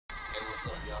what's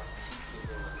up, y'all? It's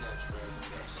Akiba with a natural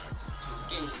reaction to a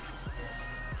game that's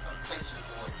a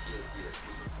PlayStation 4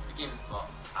 PS. The game is called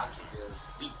Akiba's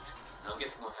Beat. Now, I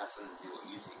guess it's going to have something to do with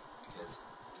music because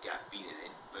it got beat in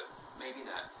it, but maybe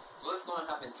not. So let's go and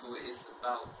hop into it. It's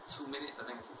about 2 minutes. I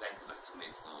think it's exactly like 2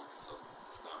 minutes long. So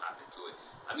let's go and hop into it.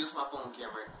 I'm using my phone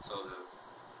camera, so the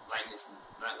lighting is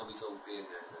not going to be so good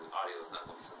and the audio is not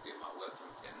going to be so good. My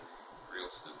webcam's getting real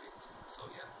stupid. So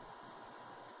yeah.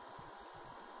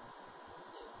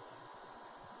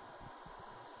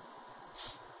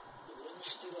 The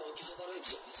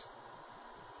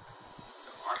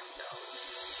art style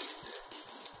is good.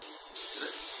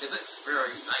 It looks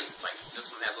very nice, like just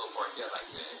from that little part there, like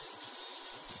the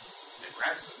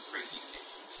graphics are pretty decent.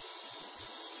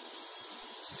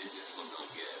 This is looking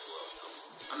good as well. You know?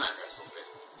 I'm not impressed with it.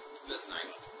 It looks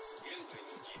nice. You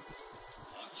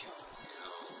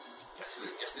know, that's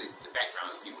the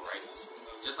background of people, right?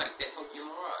 Just like that Tokyo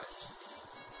Mirage.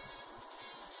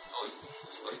 Oh, you can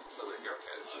play with your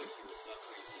cat too.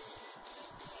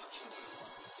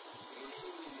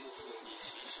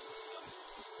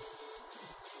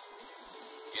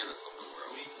 Yeah, let's open the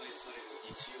world.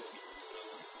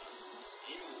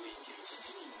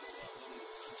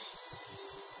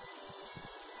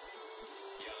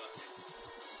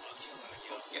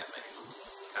 Yeah, like some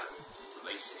kind of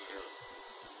relationship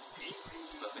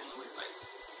stuff into it,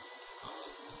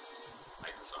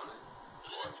 like Persona,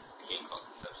 or a game called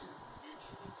Conception.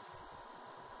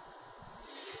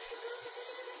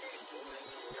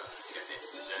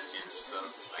 Dungeon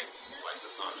stuff, like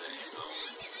Persona and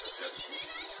Conception.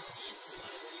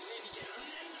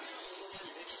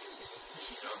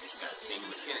 You know, it's got the same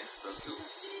mechanics stuff too.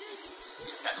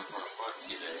 You tap them from the front,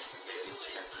 you get that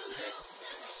tap to the back.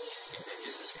 Get that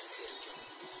distance. And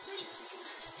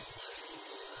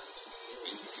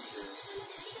you see the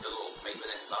little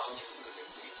Megalith ball.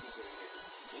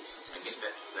 I guess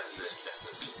that's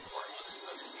the beat part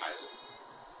of this title.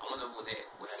 I wonder what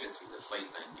happens with the play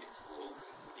thing gets. Well,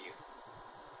 yeah.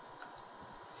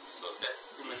 So that's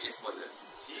pretty much it for the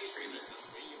trailer.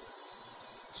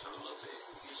 Showing a little bit,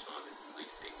 showing the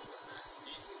release date and whatnot.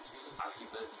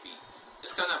 Akiba's Beat.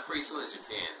 It's coming out pretty soon in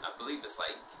Japan. I believe it's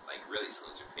like really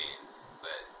soon in Japan,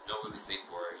 but no release date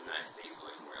for the United States or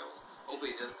anywhere else.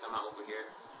 Hopefully it does come out over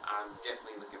here. I'm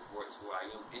definitely looking forward to it. I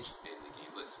am interested in the game.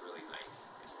 It looks really nice.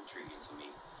 It's intriguing to me.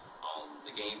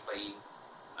 The gameplay,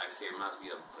 like I said, reminds me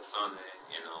of Persona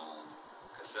and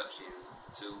Conception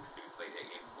 2. If you played that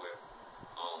game before.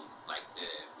 Like the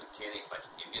mechanics, like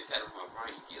if you attack them from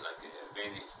front, you get like an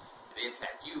advantage. If they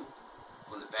attack you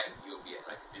from the back, you'll be at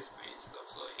like a disadvantage stuff.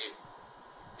 So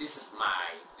this is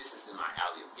in my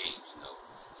alley of games, you know.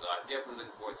 So I definitely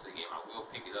look forward to the game. I will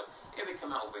pick it up if it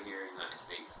come out over here in the United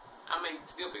States. I may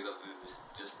still pick it up if it was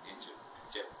just in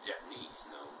Japanese,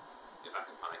 you know. If I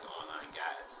can find the online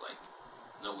guides, like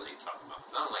know what they're talking about,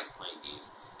 because I don't like playing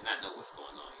games and not know what's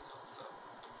going on, you know. So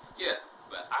yeah.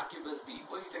 But Akiba's Beat,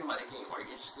 what do you think about the game? Are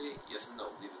you interested? Yes or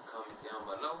no? Leave a comment down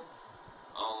below.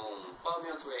 Follow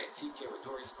me on Twitter at TK with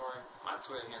Dory Scar. My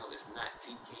Twitter handle is not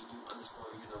TKU_you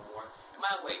no more. And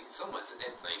by the way, someone took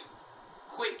that thing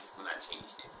quick when I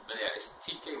changed it. But yeah, it's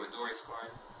TK with Dory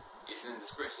Scar. It's in the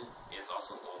description. And it's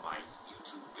also on my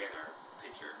YouTube banner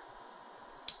picture.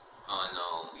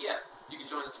 Yeah, you can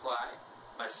join the squad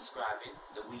by subscribing.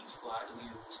 The Weeb Squad, the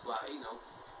Weeb Squad, you know.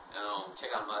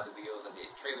 Check out my other videos. I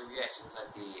did trailer reactions, I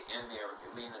did anime I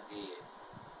recommend, I did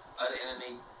other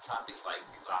anime topics like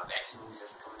live action movies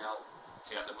that's coming out.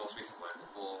 Check out the most recent one, the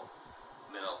Full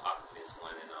Metal Alchemist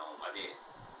one, and I did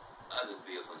other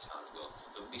videos on the channel as well.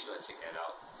 So be sure to check that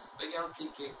out. But yeah, I'm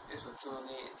TK. Thanks for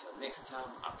tuning in. Until next time,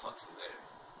 I'll talk to you later.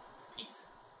 Peace.